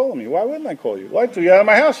believe you're calling me. Why wouldn't I call you?" "Well, I threw you out of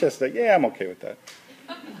my house yesterday." "Yeah, I'm okay with that."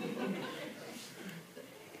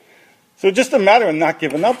 So it's just a matter of not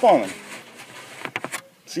giving up on them.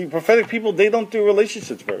 See, prophetic people, they don't do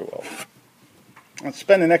relationships very well. I'll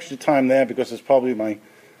spend an extra time there because it's probably my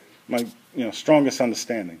strongest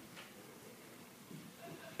understanding.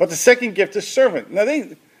 But the second gift is servant. Now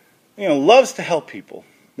they loves to help people.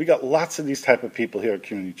 We got lots of these type of people here at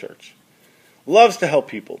Community Church. Loves to help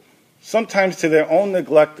people, sometimes to their own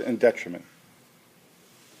neglect and detriment.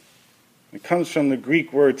 It comes from the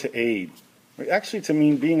Greek word to aid, or actually to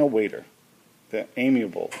mean being a waiter. They're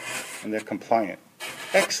amiable and they're compliant.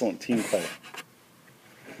 Excellent team player.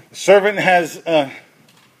 The servant has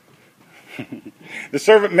The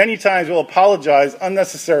servant many times will apologize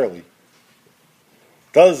unnecessarily.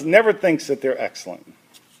 Never thinks that they're excellent.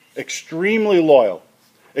 Extremely loyal,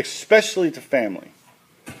 especially to family.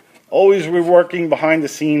 Always working behind the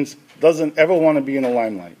scenes, doesn't ever want to be in the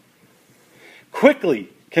limelight. Quickly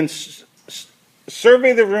can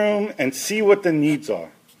survey the room and see what the needs are.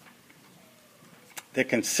 They're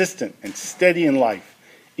consistent and steady in life,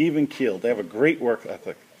 even-keeled. They have a great work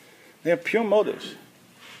ethic. They have pure motives.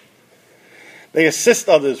 They assist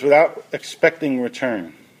others without expecting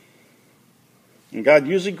return. And God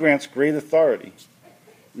usually grants great authority,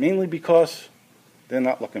 mainly because they're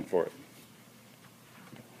not looking for it.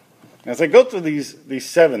 As I go through these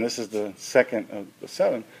 7, this is the second of the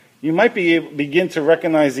 7, you might begin to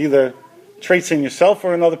recognize either traits in yourself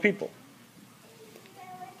or in other people.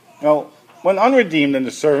 Now, when unredeemed in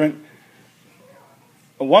the servant,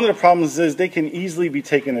 one of the problems is they can easily be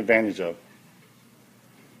taken advantage of.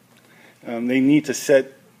 They need to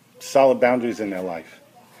set solid boundaries in their life.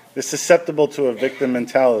 They're susceptible to a victim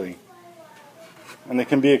mentality. And they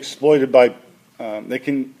can be exploited they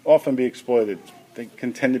can often be exploited. They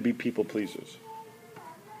can tend to be people pleasers.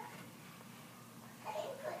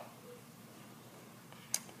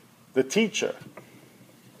 The teacher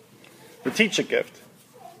gift.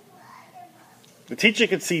 The teacher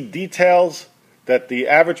can see details that the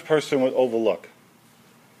average person would overlook.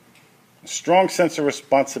 A strong sense of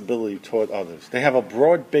responsibility toward others. They have a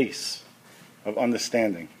broad base of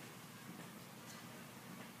understanding.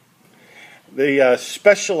 They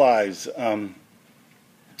specialize.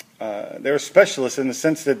 They're specialists in the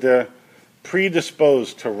sense that they're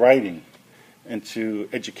predisposed to writing and to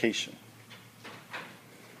education.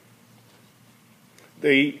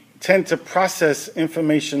 They tend to process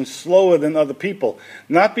information slower than other people,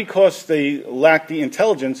 not because they lack the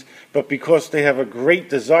intelligence, but because they have a great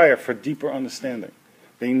desire for deeper understanding.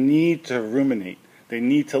 They need to ruminate. They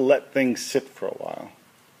need to let things sit for a while.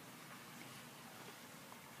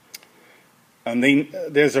 And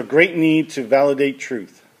there's a great need to validate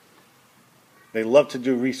truth. They love to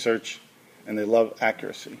do research, and they love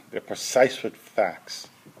accuracy. They're precise with facts.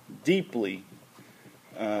 Deep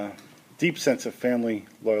sense of family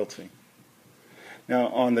loyalty. Now,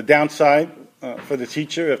 on the downside, for the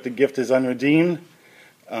teacher, if the gift is unredeemed,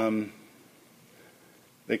 they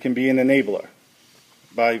can be an enabler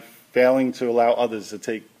by failing to allow others to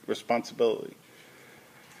take responsibility.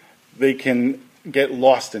 They can get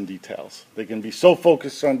lost in details. They can be so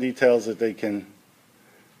focused on details that they can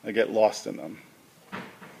get lost in them.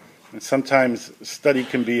 And sometimes study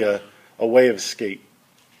can be a way of escape.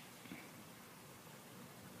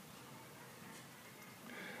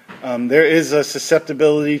 There is a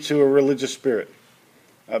susceptibility to a religious spirit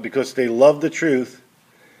because they love the truth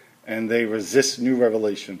and they resist new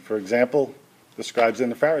revelation. For example, the scribes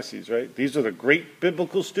and the Pharisees, right? These are the great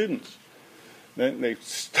biblical students.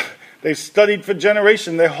 They've studied for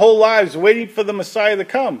generations, their whole lives, waiting for the Messiah to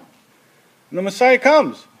come. And the Messiah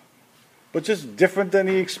comes, but just different than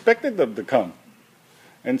he expected them to come.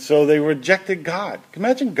 And so they rejected God. Can you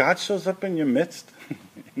imagine God shows up in your midst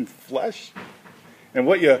in flesh? And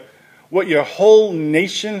what your whole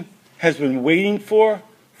nation has been waiting for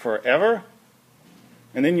forever,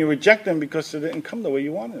 and then you reject them because they didn't come the way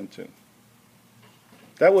you wanted them to.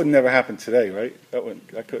 That would never happen today, right?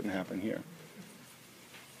 That couldn't happen here.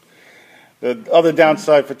 The other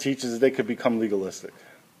downside for teachers is they could become legalistic.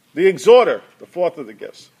 The exhorter, the fourth of the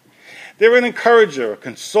gifts. They're an encourager, a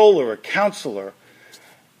consoler, a counselor,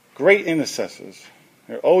 great intercessors.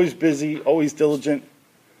 They're always busy, always diligent.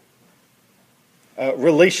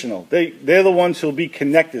 Relational. They're the ones who'll be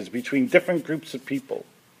connectors between different groups of people.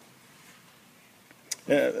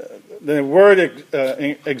 The word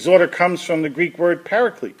exhorter comes from the Greek word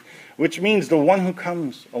paraclete, which means the one who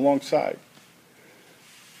comes alongside.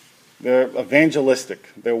 They're evangelistic.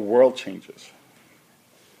 They're world changers.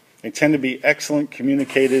 They tend to be excellent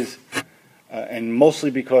communicators, and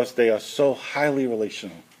mostly because they are so highly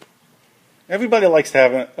relational. Everybody likes to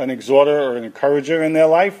have an exhorter or an encourager in their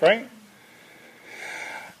life, right?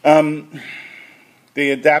 They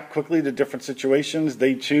adapt quickly to different situations.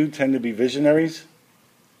 They, too, tend to be visionaries.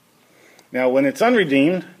 Now, when it's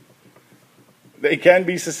unredeemed, they can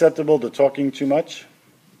be susceptible to talking too much.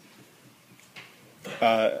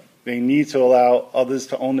 They need to allow others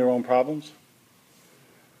to own their own problems.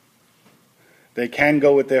 They can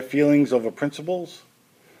go with their feelings over principles,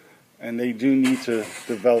 and they do need to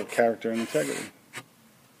develop character and integrity.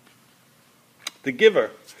 The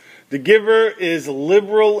giver. The giver is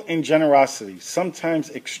liberal in generosity, sometimes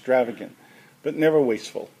extravagant, but never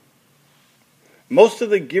wasteful. Most of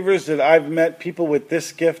the givers that I've met, people with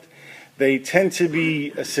this gift, They tend to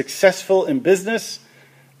be successful in business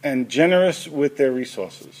and generous with their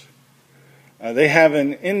resources. They have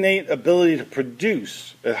an innate ability to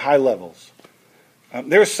produce at high levels.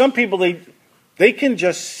 There are some people, they can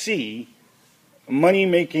just see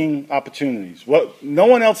money-making opportunities. What no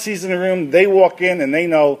one else sees in the room, they walk in and they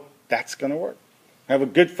know that's going to work. I have a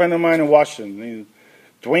good friend of mine in Washington,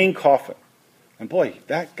 Dwayne Coffin. And boy,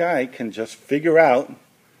 that guy can just figure out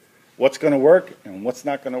what's going to work and what's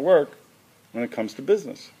not going to work when it comes to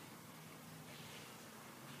business.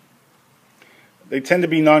 They tend to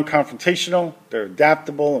be non-confrontational. They're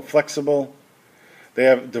adaptable and flexible. They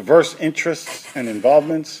have diverse interests and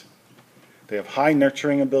involvements. They have high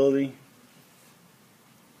nurturing ability.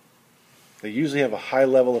 They usually have a high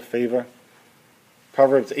level of favor.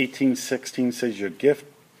 Proverbs 18:16 says, your gift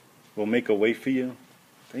will make a way for you.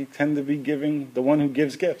 They tend to be the one who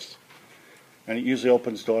gives gifts. And it usually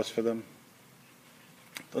opens doors for them.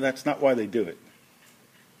 Though that's not why they do it.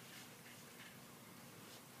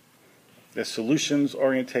 They're solutions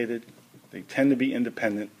orientated. They tend to be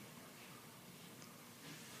independent.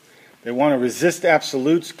 They want to resist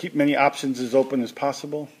absolutes, keep many options as open as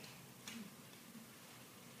possible.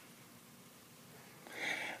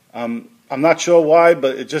 I'm not sure why,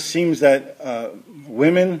 but it just seems that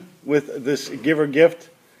women with this giver gift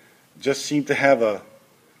just seem to have a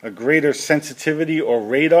greater sensitivity or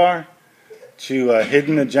radar to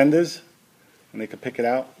hidden agendas, and they can pick it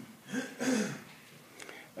out.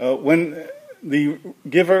 When the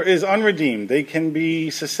giver is unredeemed, they can be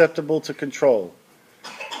susceptible to control.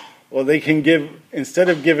 Or they can give, instead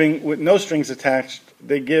of giving with no strings attached,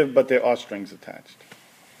 they give, but there are strings attached.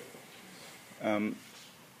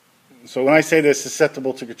 So when I say they're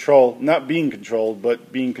susceptible to control, not being controlled,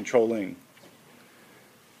 but being controlling.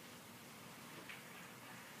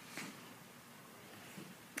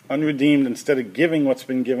 Unredeemed, instead of giving what's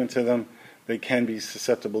been given to them, they can be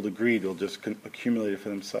susceptible to greed. They'll just accumulate it for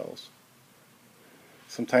themselves.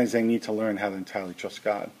 Sometimes they need to learn how to entirely trust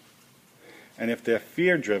God. And if they're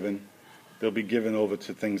fear-driven, they'll be given over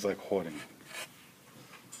to things like hoarding.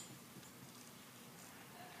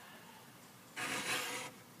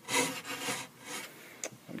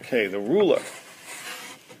 Okay, the ruler.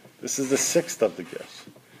 This is the sixth of the gifts.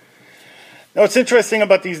 Now, what's interesting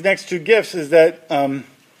about these next two gifts is that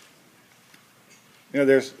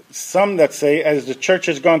there's some that say, as the church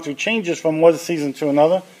has gone through changes from one season to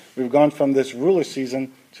another, we've gone from this ruler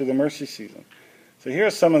season to the mercy season. So here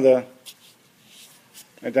are some of the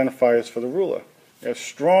identifiers for the ruler. They have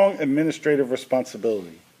strong administrative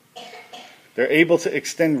responsibility. They're able to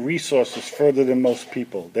extend resources further than most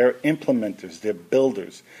people. They're implementers. They're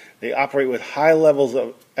builders. They operate with high levels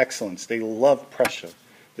of excellence. They love pressure.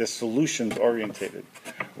 They're solutions orientated.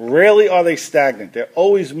 Rarely are they stagnant. They're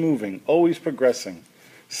always moving, always progressing.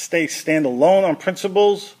 Stand alone on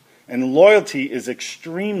principles, and loyalty is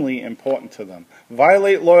extremely important to them.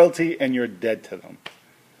 Violate loyalty and you're dead to them.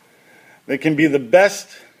 They can be the best.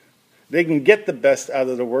 They can get the best out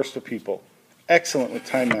of the worst of people. Excellent with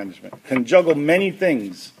time management. Can juggle many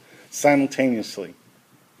things simultaneously.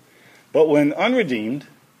 But when unredeemed,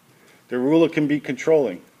 the ruler can be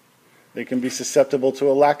controlling. They can be susceptible to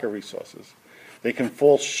a lack of resources. They can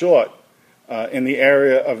fall short in the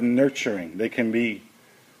area of nurturing. They can be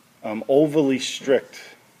overly strict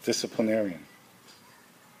disciplinarian.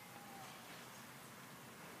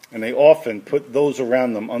 And they often put those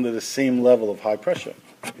around them under the same level of high pressure.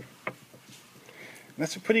 And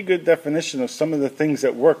that's a pretty good definition of some of the things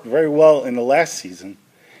that worked very well in the last season,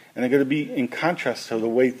 and they're going to be in contrast to the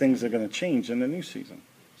way things are going to change in the new season.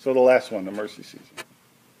 So the last one, the mercy season.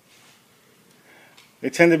 They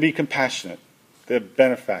tend to be compassionate. They're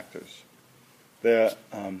benefactors. They're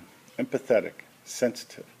empathetic,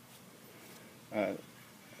 sensitive.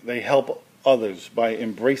 They help others by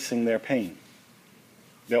embracing their pain.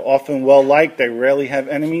 They're often well-liked. They rarely have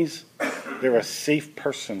enemies. They're a safe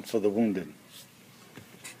person for the wounded.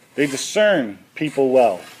 They discern people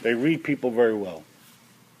well. They read people very well.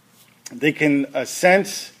 They can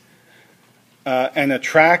sense and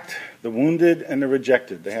attract the wounded and the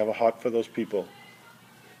rejected. They have a heart for those people.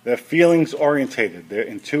 They're feelings orientated. They're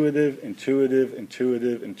intuitive.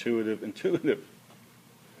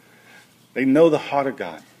 They know the heart of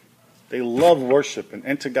God. They love worship and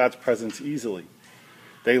enter God's presence easily.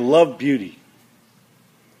 They love beauty.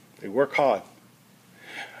 They work hard.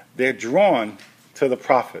 They're drawn to the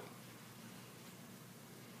prophet.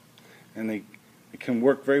 And they can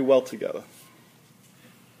work very well together.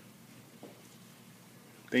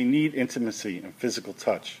 They need intimacy and physical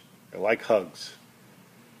touch. They like hugs.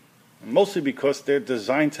 And mostly because they're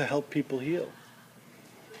designed to help people heal.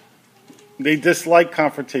 They dislike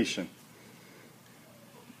confrontation.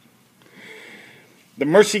 The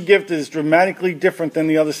mercy gift is dramatically different than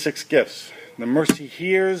the other 6 gifts. The mercy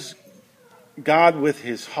hears God with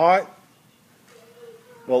his heart,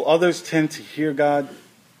 while others tend to hear God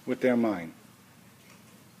with their mind.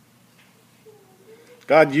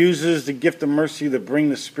 God uses the gift of mercy to bring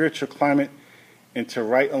the spiritual climate into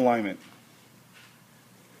right alignment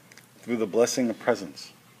through the blessing of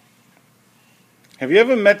presence. Have you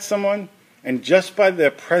ever met someone and just by their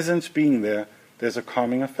presence being there, there's a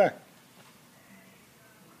calming effect?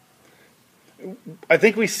 I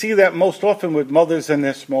think we see that most often with mothers and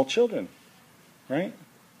their small children, right?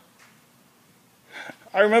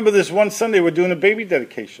 I remember this one Sunday we're doing a baby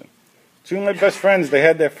dedication. 2 of my best friends, they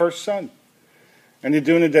had their first son. And they're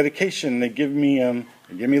doing a dedication. They give me a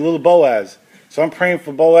little Boaz. So I'm praying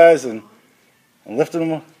for Boaz and I'm lifting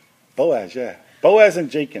him up. Boaz, yeah. Boaz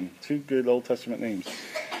and Jachin, 2 good Old Testament names.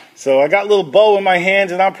 So I got a little bow in my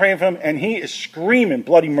hands and I'm praying for him, and he is screaming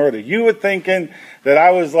bloody murder. You were thinking that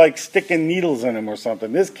I was like sticking needles in him or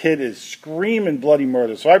something. This kid is screaming bloody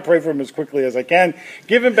murder. So I pray for him as quickly as I can.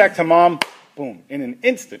 Give him back to mom. Boom. In an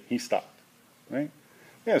instant, he stopped. Right?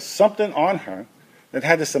 There's something on her that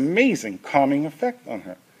had this amazing calming effect on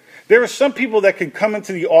her. There are some people that could come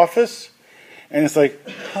into the office and it's like,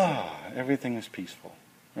 everything is peaceful.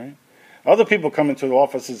 Right? Other people come into the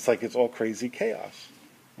office, it's like it's all crazy chaos.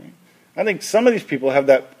 Right? I think some of these people have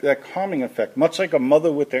that calming effect, much like a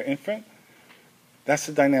mother with their infant. That's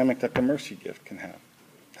the dynamic that the mercy gift can have.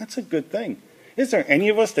 That's a good thing. Is there any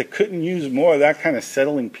of us that couldn't use more of that kind of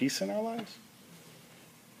settling peace in our lives?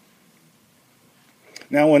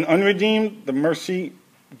 Now, when unredeemed, the mercy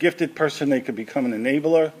gifted person, they could become an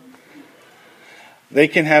enabler. They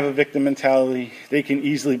can have a victim mentality. They can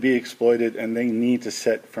easily be exploited, and they need to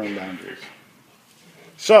set firm boundaries.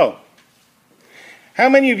 So, how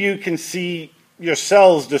many of you can see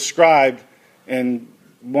yourselves described in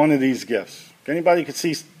one of these gifts? Anybody can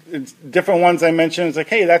see different ones I mentioned? It's like,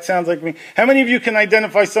 hey, that sounds like me. How many of you can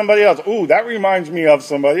identify somebody else? Ooh, that reminds me of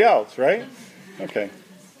somebody else, right? Okay.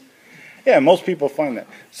 Yeah, most people find that.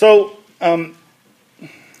 So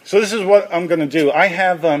this is what I'm going to do. I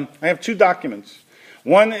have 2 documents.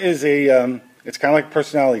 One is it's kind of like a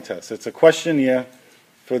personality test. It's a questionnaire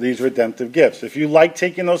for these redemptive gifts. If you like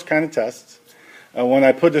taking those kind of tests, when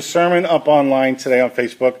I put the sermon up online today on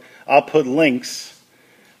Facebook, I'll put links.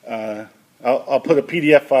 I'll put a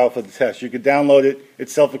PDF file for the test. You can download it.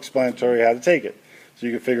 It's self-explanatory how to take it. So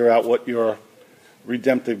you can figure out what your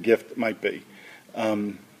redemptive gift might be.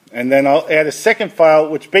 And then I'll add a second file,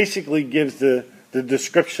 which basically gives the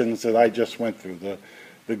descriptions that I just went through,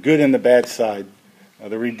 the good and the bad side,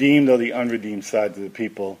 the redeemed or the unredeemed side to the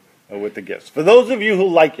people with the gifts. For those of you who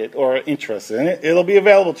like it or are interested in it, it'll be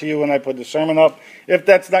available to you when I put the sermon up. If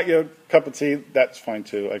that's not your cup of tea, that's fine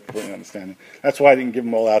too. I completely understand it. That's why I didn't give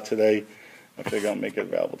them all out today. I figure I'll make it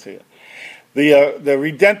available to you. The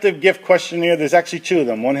redemptive gift questionnaire, there's actually 2 of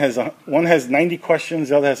them. One has 90 questions,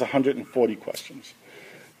 the other has 140 questions.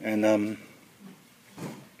 And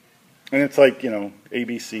it's like, A,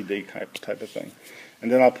 B, C, D type of thing. And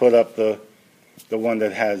then I'll put up the one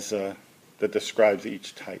that has that describes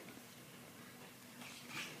each type.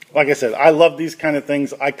 Like I said, I love these kind of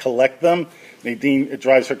things. I collect them. Nadine, it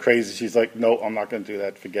drives her crazy. She's like, no, I'm not going to do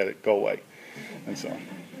that. Forget it. Go away. And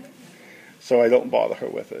so I don't bother her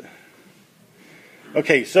with it.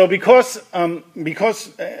 Okay, so because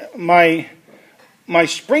my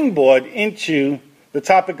springboard into the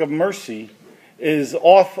topic of mercy is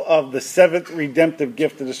off of the 7th redemptive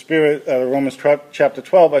gift of the Spirit, Romans chapter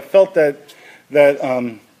 12. I felt that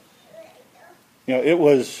it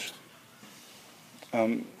was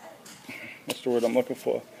what's the word I'm looking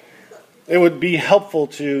for? It would be helpful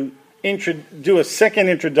to do a second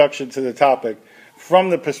introduction to the topic from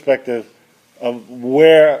the perspective of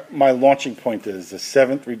where my launching point is, the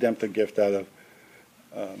 7th redemptive gift out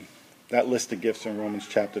of that list of gifts in Romans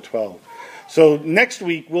chapter 12. So next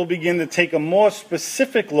week, we'll begin to take a more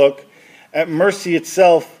specific look at mercy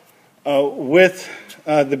itself with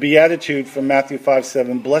the beatitude from Matthew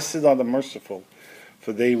 5:7. Blessed are the merciful,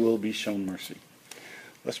 for they will be shown mercy.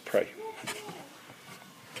 Let's pray.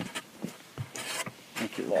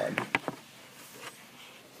 Thank you, Lord.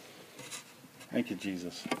 Thank you,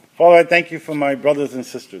 Jesus. Father, I thank you for my brothers and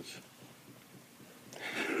sisters.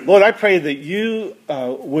 Lord, I pray that you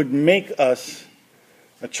would make us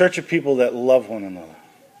a church of people that love one another.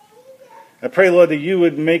 I pray, Lord, that you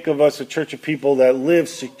would make of us a church of people that live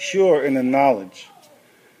secure in the knowledge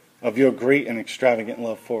of your great and extravagant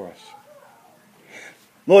love for us.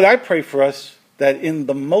 Lord, I pray for us that in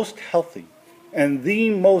the most healthy and the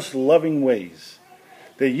most loving ways,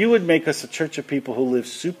 that you would make us a church of people who live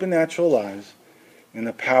supernatural lives in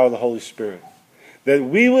the power of the Holy Spirit. that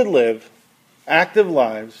we would live active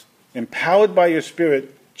lives, empowered by your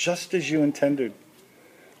Spirit, just as you intended.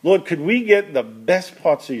 Lord, could we get the best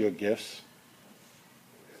parts of your gifts,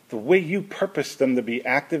 the way you purposed them to be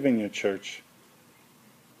active in your church,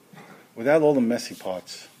 without all the messy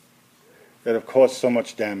parts that have caused so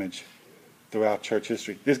much damage throughout church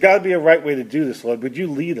history. There's got to be a right way to do this, Lord. Would you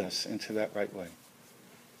lead us into that right way?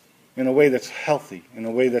 In a way that's healthy, in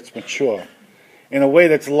a way that's mature, in a way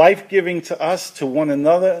that's life-giving to us, to one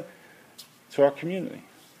another, to our community.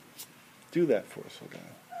 Do that for us, oh God.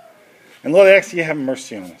 And Lord, I ask you have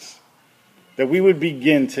mercy on us, that we would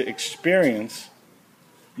begin to experience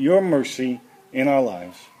your mercy in our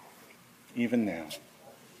lives, even now.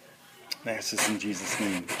 I ask this in Jesus'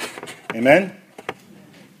 name. Amen.